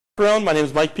background, my name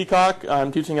is Mike Peacock.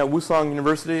 I'm teaching at Woosong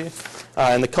University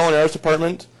in the Culinary Arts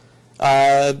Department.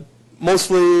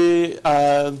 Mostly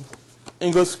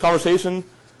English conversation.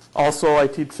 Also, I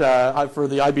teach for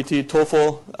the IBT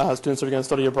TOEFL, students that are going to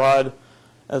study abroad,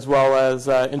 as well as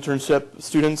internship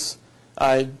students.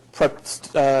 I prep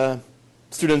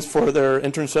students for their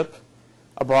internship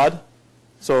abroad.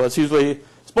 So it's usually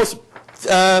supposed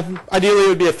to, ideally it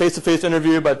would be a face-to-face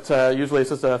interview, but usually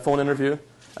it's just a phone interview,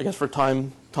 I guess for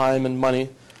time and money.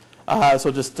 So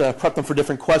just prep them for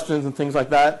different questions and things like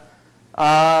that.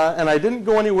 And I didn't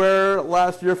go anywhere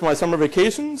last year for my summer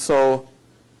vacation, so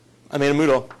I made a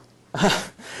Moodle.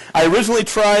 I originally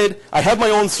tried, I have my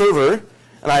own server,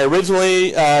 and I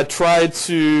originally tried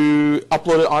to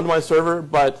upload it onto my server,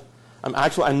 but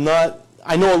I'm not,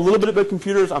 I know a little bit about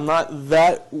computers. I'm not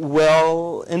that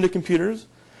well into computers.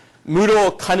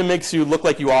 Moodle kind of makes you look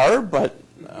like you are, but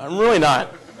I'm really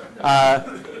not.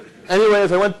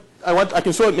 Anyways, I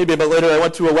can show it maybe a bit later. I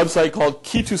went to a website called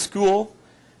Key to School,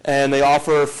 and they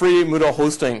offer free Moodle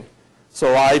hosting.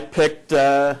 So I picked,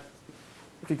 if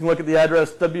you can look at the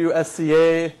address,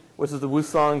 WSCA, which is the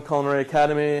Woosong Culinary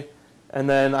Academy, and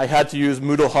then I had to use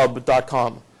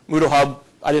MoodleHub.com. MoodleHub,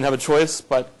 I didn't have a choice,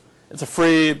 but it's a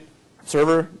free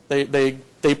server. They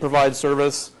provide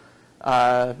service.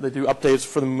 They do updates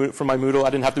for my Moodle. I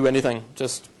didn't have to do anything.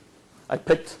 Just I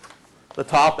picked the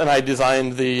top and I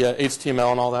designed the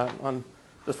HTML and all that,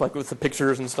 just like with the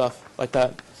pictures and stuff like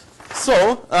that.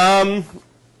 So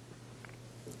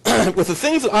with the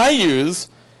things that I use,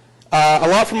 a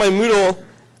lot from my Moodle,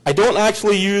 I don't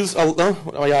actually use, oh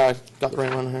yeah, I got the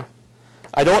right one here.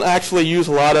 I don't actually use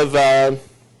a lot of the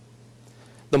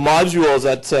modules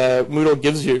that Moodle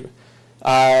gives you.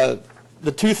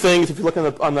 The two things, if you look on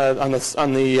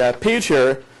the page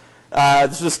here,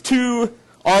 there's just two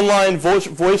online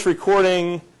voice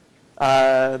recording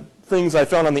things I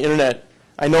found on the internet.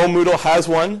 I know Moodle has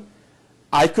one.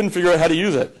 I couldn't figure out how to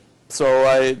use it, so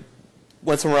I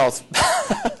went somewhere else.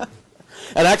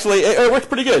 And actually, it works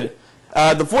pretty good.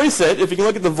 The voice it, if you can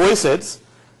look at the voice it,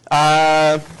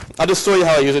 I'll just show you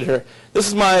how I use it here. This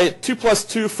is my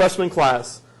 2+2 freshman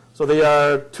class. So they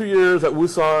are 2 years at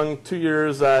Woosong, 2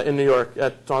 years in New York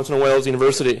at Johnson & Wales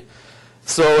University.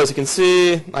 So as you can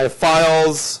see, I have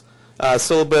files,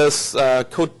 syllabus,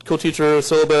 co-teacher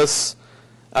syllabus,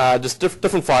 just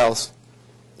different files.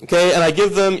 Okay, and I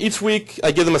give them, each week,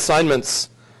 I give them assignments.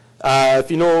 If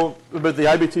you know about the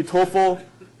IBT TOEFL,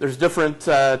 there's different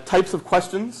types of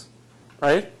questions,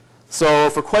 right? So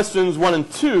for questions 1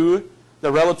 and 2,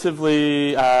 they're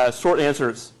relatively short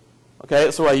answers.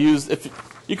 Okay, so I use, if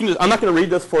you can just, I'm not going to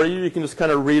read this for you. You can just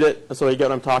kind of read it so you get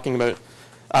what I'm talking about.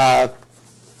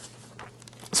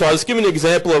 So I'll just give you an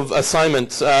example of assignment.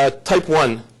 Type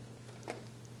 1.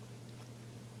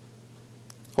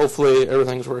 Hopefully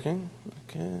everything's working.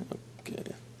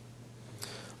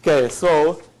 Okay,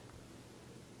 so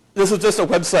this is just a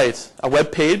website, a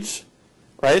web page,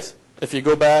 right? If you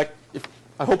go back,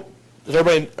 I hope, does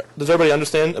everybody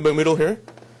understand about Moodle here?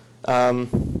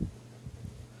 Turn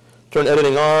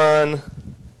editing on.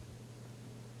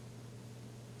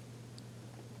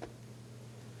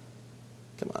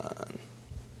 Come on.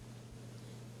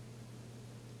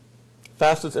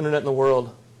 Fastest internet in the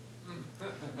world.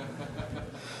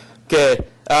 Okay,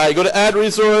 you go to add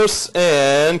resource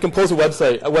and compose a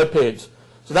website, a web page.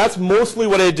 So that's mostly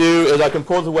what I do is I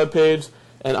compose a web page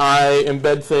and I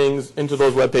embed things into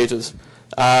those web pages.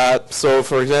 So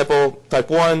for example, type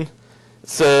 1, it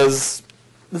says,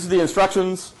 this is the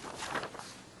instructions.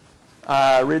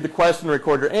 Read the question,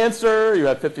 record your answer. You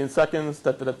have 15 seconds,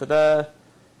 So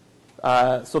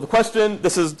the question,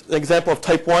 this is an example of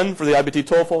type 1 for the IBT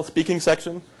TOEFL speaking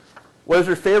section. What is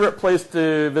your favorite place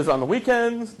to visit on the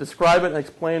weekends? Describe it and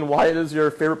explain why it is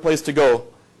your favorite place to go.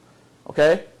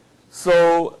 Okay?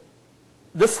 So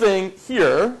this thing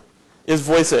here is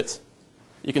Voice It.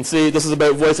 You can see this is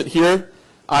about Voice It here.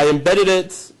 I embedded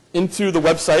it into the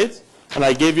website, and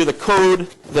I gave you the code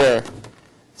there.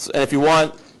 So, and if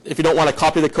you don't want to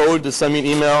copy the code, just send me an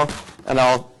email, and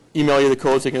I'll email you the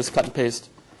code so you can just cut and paste.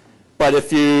 But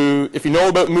if you know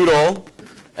about Moodle,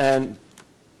 and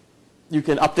you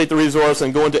can update the resource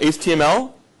and go into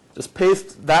HTML, just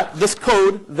paste this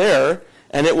code there,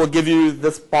 and it will give you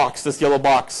this box, this yellow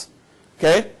box.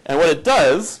 Okay? And what it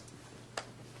does,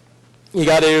 you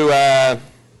got to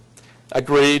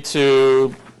agree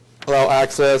to allow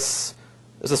access.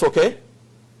 Is this okay?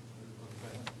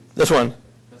 This one.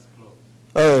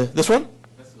 This one?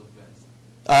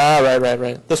 Ah,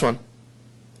 right. This one.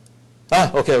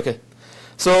 Ah, okay.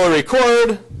 So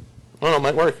record. Oh no, it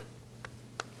might work.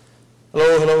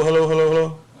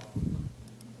 Hello.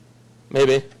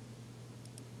 Maybe.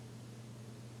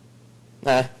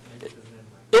 Nah.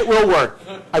 It will work.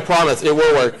 I promise, it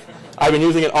will work. I've been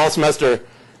using it all semester.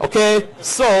 Okay,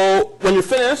 so when you're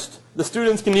finished, the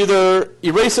students can either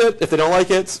erase it if they don't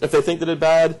like it, if they think they did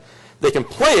bad. They can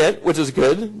play it, which is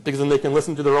good, because then they can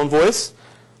listen to their own voice.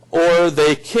 Or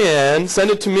they can send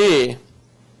it to me.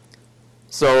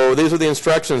 So these are the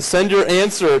instructions. Send your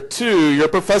answer to your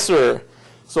professor.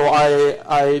 So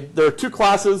there are 2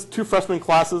 classes, 2 freshman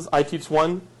classes. I teach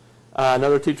one.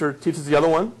 Another teacher teaches the other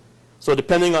one. So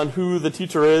depending on who the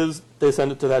teacher is, they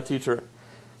send it to that teacher.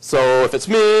 So if it's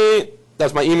me,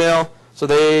 that's my email. So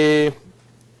they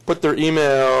put their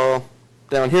email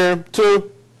down here,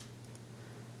 too.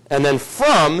 And then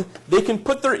from, they can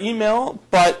put their email,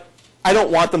 but I don't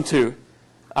want them to.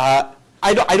 I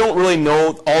don't really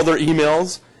know all their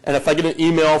emails. And if I get an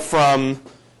email from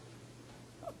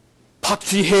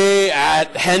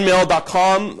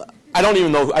parkjihae@handmail.com, I don't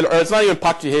even know. Or it's not even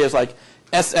parkjihae. It's like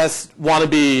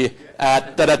sswannabe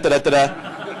at da-da-da-da-da-da.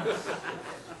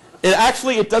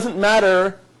 It doesn't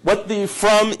matter what the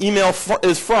from email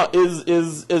is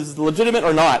legitimate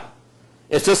or not.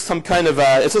 It's just some kind of,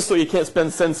 it's just so you can't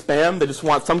send spam. They just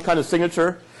want some kind of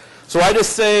signature. So I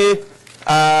just say,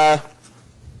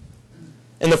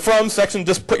 in the from section,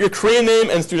 just put your Korean name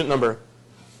and student number.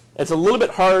 It's a little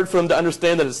bit hard for them to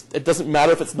understand that it doesn't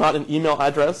matter if it's not an email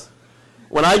address.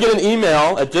 When I get an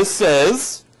email, it just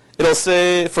says, it'll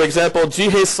say, for example,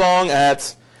 Jihae Song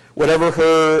at whatever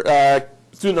her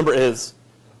student number is.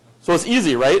 So it's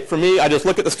easy, right? For me, I just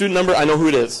look at the student number, I know who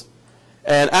it is.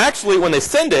 And actually, when they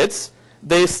send it,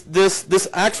 this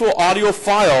actual audio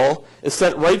file is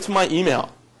sent right to my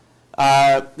email.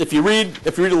 If you read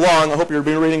along, I hope you're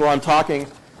reading while I'm talking,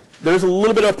 there's a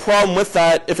little bit of a problem with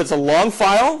that. If it's a long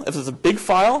file, if it's a big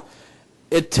file,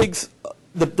 it takes,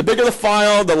 the bigger the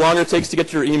file, the longer it takes to get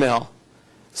to your email.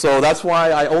 So that's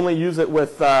why I only use it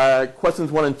with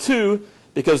questions 1 and 2,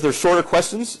 because they're shorter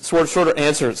questions, shorter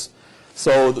answers.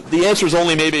 So the answer is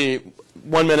only maybe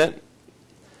 1 minute.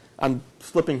 I'm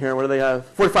flipping here. What do they have?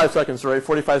 45 seconds, right?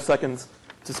 45 seconds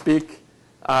to speak.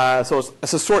 So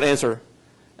it's a short answer.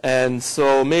 And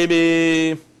so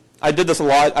maybe I did this a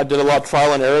lot. I did a lot of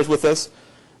trial and errors with this.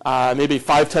 Maybe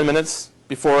 5-10 minutes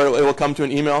before it will come to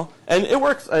an email. And it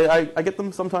works. I get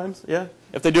them sometimes, yeah,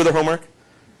 if they do their homework,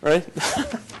 right?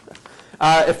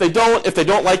 If they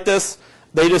don't like this,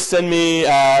 they just send me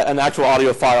an actual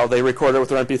audio file. They record it with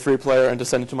their MP3 player and just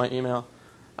send it to my email.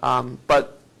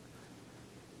 But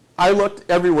I looked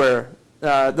everywhere.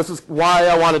 This is why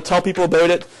I want to tell people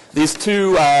about it. These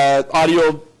 2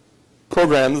 audio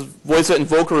programs, VoiceIt and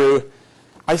Vocaroo,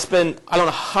 I spent I don't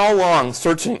know how long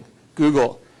searching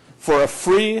Google for a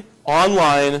free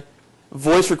online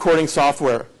voice recording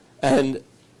software, and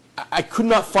I could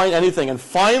not find anything. And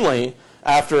finally,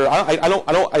 after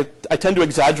I tend to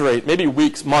exaggerate, maybe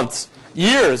weeks, months,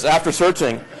 years after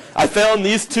searching, I found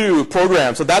these 2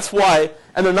 programs. So that's why,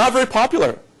 and they're not very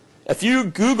popular. If you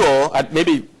Google,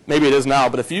 maybe it is now,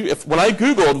 but when I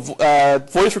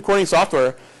Googled voice recording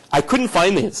software, I couldn't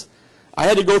find these. I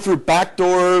had to go through back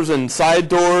doors and side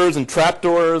doors and trap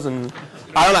doors, and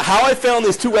I don't know how I found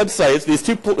these 2 websites, these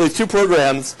two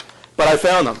programs, but I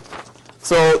found them.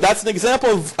 So that's an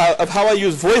example of how I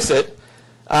use VoiceIt.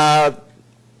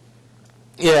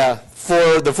 Yeah,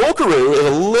 for the Vocaroo, it's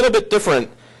a little bit different,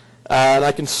 and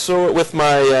I can show it with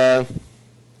my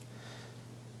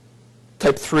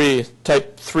type 3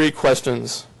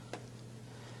 questions.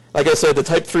 Like I said, the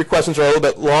type 3 questions are a little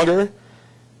bit longer.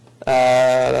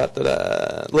 A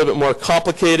little bit more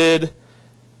complicated.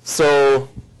 So,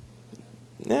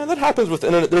 yeah, that happens with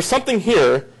Internet. There's something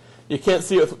here. You can't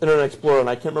see it with Internet Explorer, and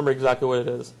I can't remember exactly what it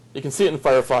is. You can see it in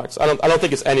Firefox. I don't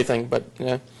think it's anything, but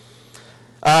yeah.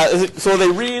 So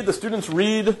the students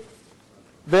read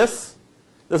this.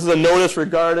 This is a notice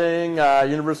regarding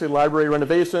university library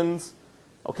renovations.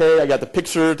 Okay, I got the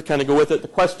picture to kind of go with it, the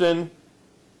question.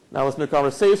 Now listen to a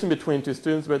conversation between 2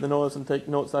 students about the notice and take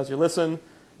notes as you listen.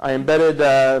 I embedded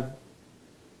the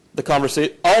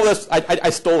conversation. All this, I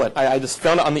stole it. I just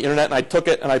found it on the internet, and I took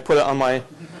it and I put it on my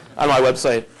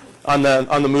website, on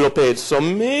the Moodle page. So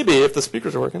maybe if the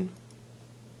speakers are working.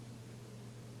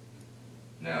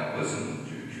 Now listen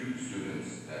to 2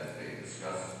 students as they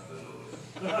discuss the notice.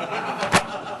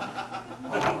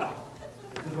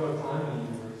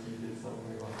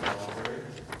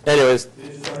 Anyways,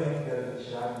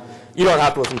 you don't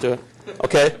have to listen to it,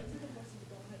 okay?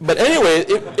 But anyway,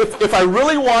 if I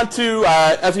really want to,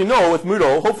 as you know, with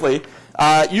Moodle, hopefully,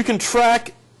 you can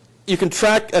track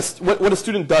what a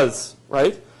student does,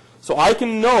 right? So I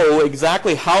can know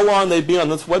exactly how long they've been on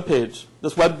this web page,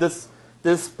 this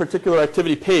particular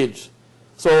activity page.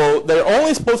 So they're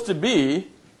only supposed to be,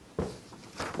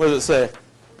 What does it say?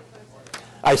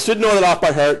 I should know that off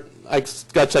by heart. I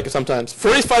got to check it sometimes.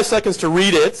 45 seconds to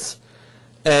read it.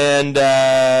 And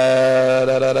yeah.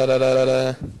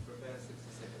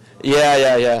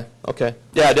 Okay.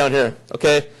 Yeah, down here.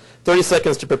 Okay. 30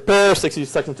 seconds to prepare, 60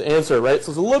 seconds to answer, right?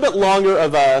 So it's a little bit longer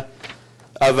of a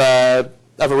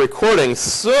recording.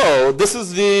 So these are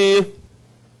the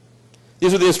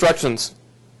instructions.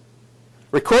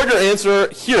 Record your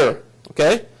answer here,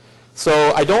 okay?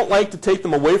 So I don't like to take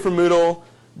them away from Moodle,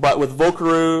 but with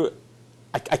Vocaroo,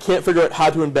 I can't figure out how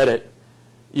to embed it.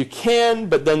 You can,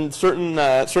 but then certain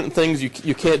things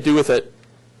you can't do with it.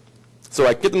 So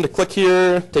I get them to click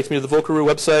here, takes me to the Vocaroo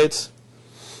website.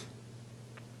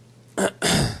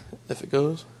 If it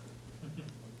goes.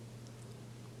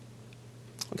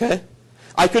 Okay.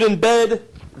 I could embed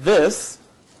this,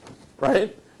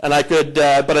 right? And I could,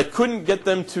 but I couldn't get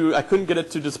it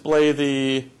to display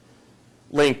the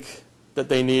link that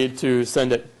they need to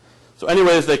send it. So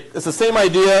anyways, it's the same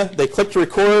idea. They click to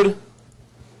record.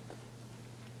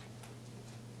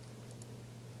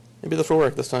 Maybe this will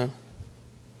work this time.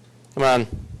 Come on.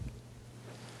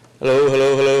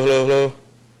 Hello.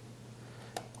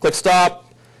 Click stop.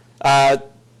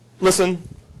 Listen.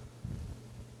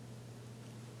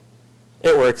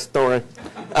 It works, don't worry.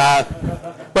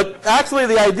 But actually,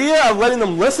 the idea of letting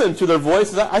them listen to their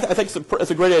voice, I think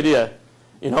it's a great idea.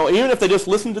 You know, even if they just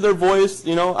listen to their voice,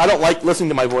 you know, I don't like listening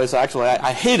to my voice, actually.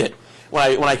 I hate it.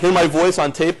 When I hear my voice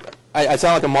on tape, I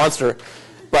sound like a monster.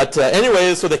 But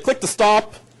anyways, so they click to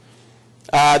stop.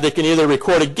 They can either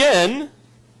record again,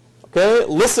 okay,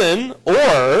 listen,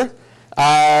 or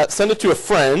send it to a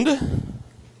friend.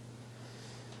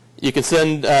 You can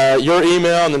send your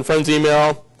email and then friend's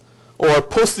email, or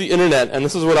post to the internet, and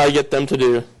this is what I get them to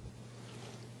do.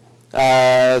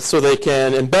 So they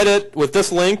can embed it with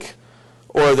this link,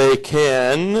 or they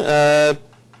can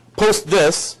post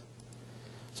this.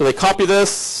 So they copy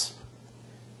this,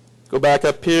 go back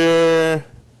up here,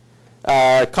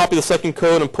 copy the second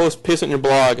code, and paste it in your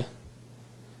blog.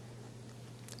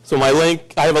 So my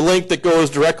link, I have a link that goes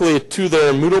directly to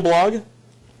their Moodle blog.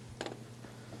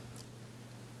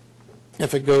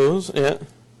 If it goes, yeah.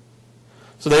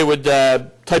 So they would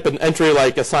type an entry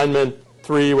like assignment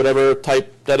 3, whatever,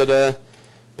 type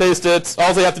paste it.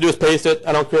 All they have to do is paste it.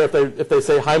 I don't care if they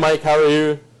say, hi Mike, how are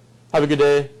you? Have a good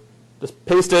day. Just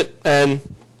paste it and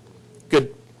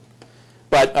good.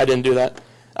 But I didn't do that.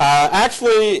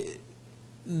 Actually,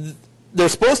 they're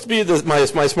supposed to be my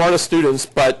smartest students,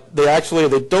 but they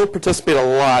don't participate a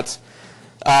lot.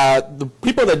 The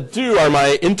people that do are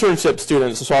my internship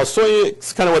students. So I'll show you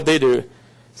kind of what they do.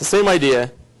 It's the same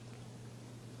idea.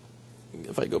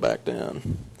 If I go back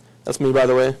down. That's me, by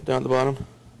the way, down at the bottom.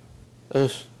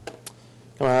 Ugh.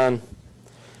 Come on.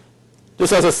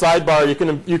 Just as a sidebar, you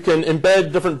can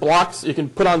embed different blocks. You can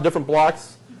put on different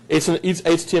blocks, each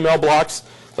HTML blocks.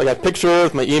 So I got a picture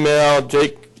with my email,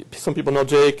 Jake. Some people know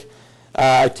Jake.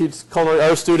 I teach culinary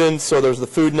arts students, so there's the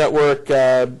Food Network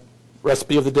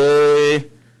recipe of the day.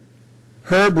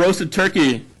 Herb roasted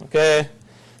turkey. Okay.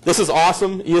 This is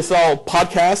awesome. ESL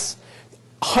podcasts.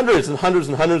 Hundreds and hundreds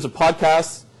and hundreds of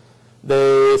podcasts.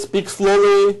 They speak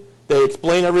slowly. They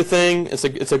explain everything. It's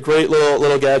a great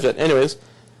little gadget. Anyways,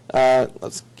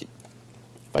 let's if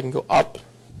I can go up.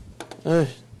 Come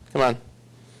on.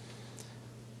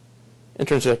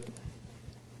 Internship.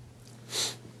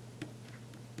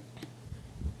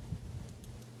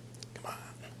 Come on.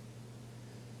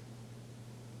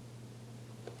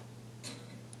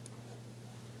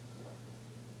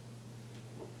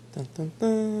 Dun, dun,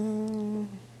 dun.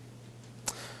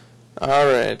 All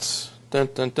right. Dun,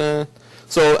 dun, dun.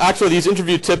 So actually, these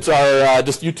interview tips are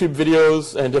just YouTube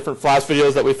videos and different Flash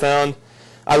videos that we found.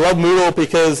 I love Moodle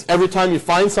because every time you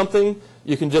find something,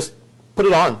 you can just put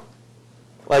it on.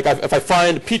 Like if I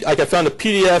found a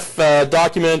PDF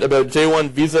document about J1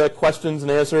 visa questions and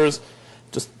answers,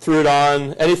 just threw it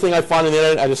on. Anything I find on the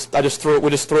internet, we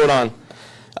just throw it on.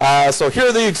 So here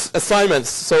are the assignments.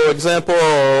 So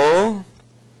example,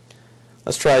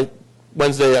 let's try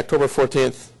Wednesday, October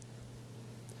 14th.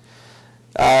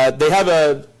 They have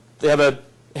a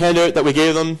handout that we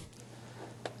gave them.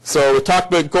 So we talked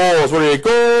about goals. What are your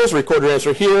goals? Record your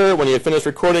answer here. When you finish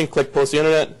recording, click post to the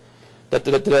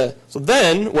internet. So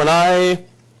then, when I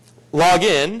log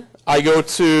in, I go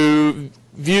to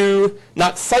view,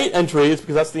 not site entries,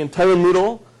 because that's the entire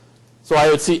Moodle. So I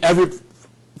would see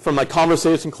from my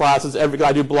conversation classes,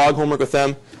 I do blog homework with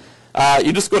them.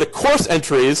 You just go to course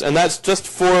entries, and that's just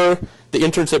for the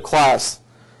internship class.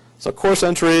 So course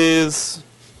entries.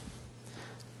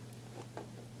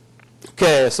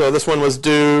 Okay, so this one was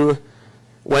due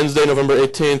Wednesday, November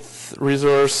 18th.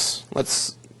 Resource.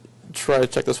 Let's try to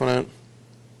check this one out.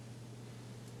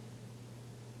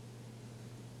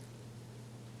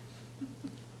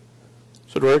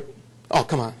 Should work. Oh,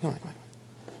 come on. Come on.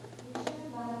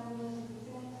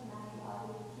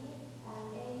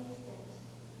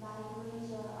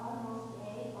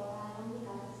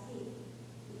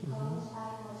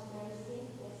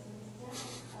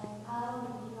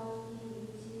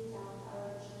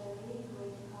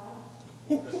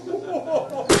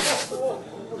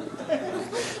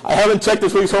 I haven't checked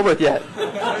this week's homework yet.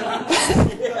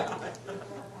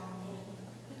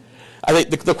 I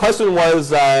think the question was,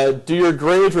 do your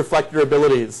grades reflect your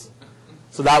abilities?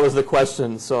 So that was the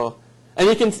question. So, and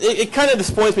you can, it kind of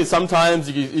disappoints me sometimes.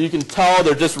 You can tell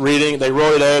they're just reading. They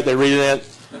wrote it out. They're reading it.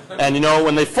 And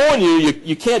when they phone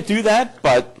you can't do that.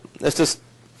 But let's just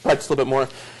practice a little bit more.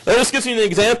 That just gives you an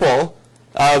example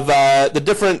of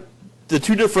the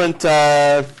two different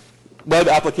web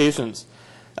applications.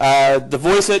 The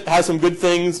VoiceIt has some good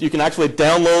things. You can actually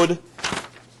download.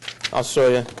 I'll show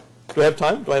you. Do I have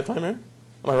time? Do I have time here?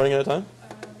 Am I running out of time?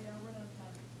 Yeah, we're out of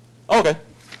time. Oh, okay.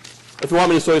 If you want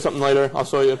me to show you something later, I'll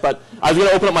show you. But I was going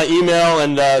to open up my email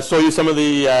and show you some of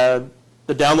the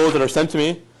downloads that are sent to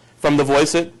me from the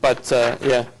VoiceIt. But yeah.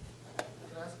 Can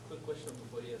I ask a quick question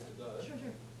before he has to go? Sure.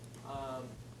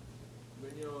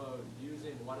 When you're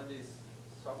using one of these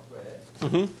software,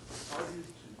 Mm-hmm. how do you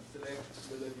select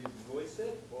whether you use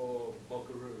VoiceIt or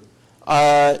Buckaroo?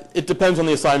 It depends on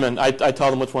the assignment. I tell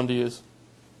them which one to use.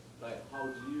 Like, how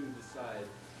do you decide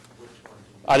which one to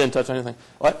use? I didn't touch anything.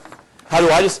 What? How do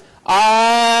I just?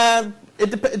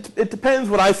 It depends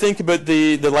what I think about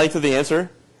the length of the answer.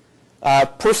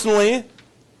 Personally,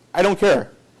 I don't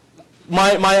care.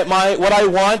 What I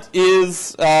want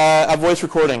is a voice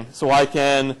recording, so I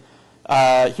can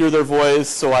hear their voice,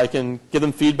 so I can give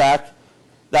them feedback.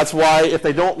 That's why if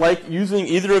they don't like using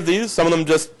either of these, some of them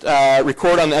just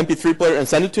record on the MP3 player and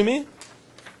send it to me.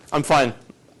 I'm fine,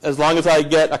 as long as I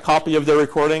get a copy of their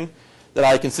recording that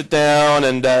I can sit down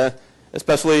and.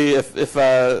 Especially if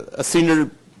a senior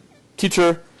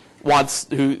teacher wants,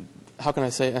 how can I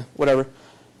say, whatever,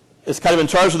 is kind of in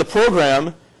charge of the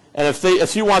program, and if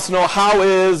she wants to know how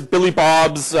is Billy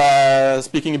Bob's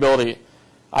speaking ability,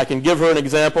 I can give her an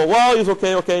example. Well, he's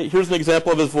okay. Here's an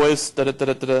example of his voice,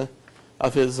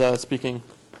 of his speaking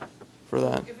for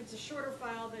that. If it's a shorter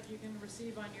file that you can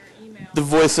receive on your email. The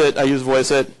VoiceIt, I use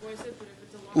VoiceIt. VoiceIt, but if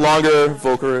it's a longer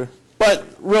file, Vocaroo. But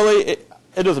really,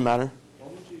 it doesn't matter.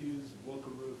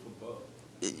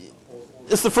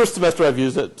 It's the first semester I've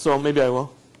used it, so maybe I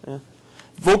will. Yeah.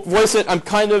 VoiceIt, I'm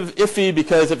kind of iffy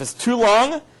because if it's too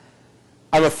long,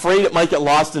 I'm afraid it might get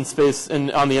lost in space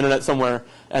on the internet somewhere.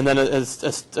 And then a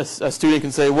student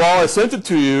can say, well, I sent it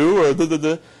to you, or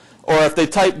if they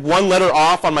type one letter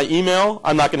off on my email,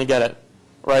 I'm not going to get it.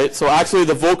 Right? So actually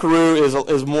the Vocaroo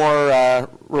is more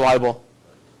reliable.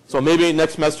 So maybe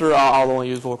next semester I'll only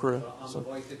use Vocaroo. So on the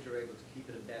VoiceIt, you're able to keep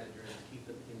it embedded, you're able to keep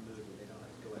them in Moodle, they don't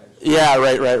have to go out. Yeah,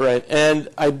 right. And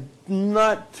I'm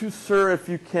not too sure if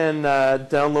you can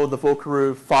download the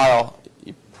Vocaroo file.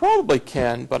 You probably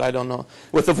can, but I don't know.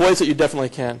 With the VoiceIt, you definitely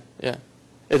can. Yeah,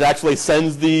 it actually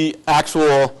sends the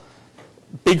actual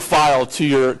big file to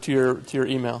your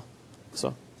email.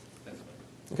 So,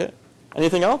 okay.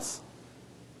 Anything else?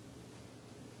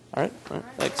 All right.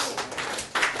 Thanks.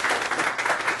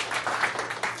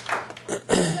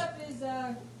 Next up is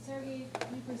Sergey.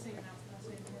 Can you please say your last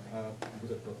name?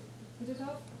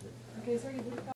 Budakov. Okay, Sergey Budakov.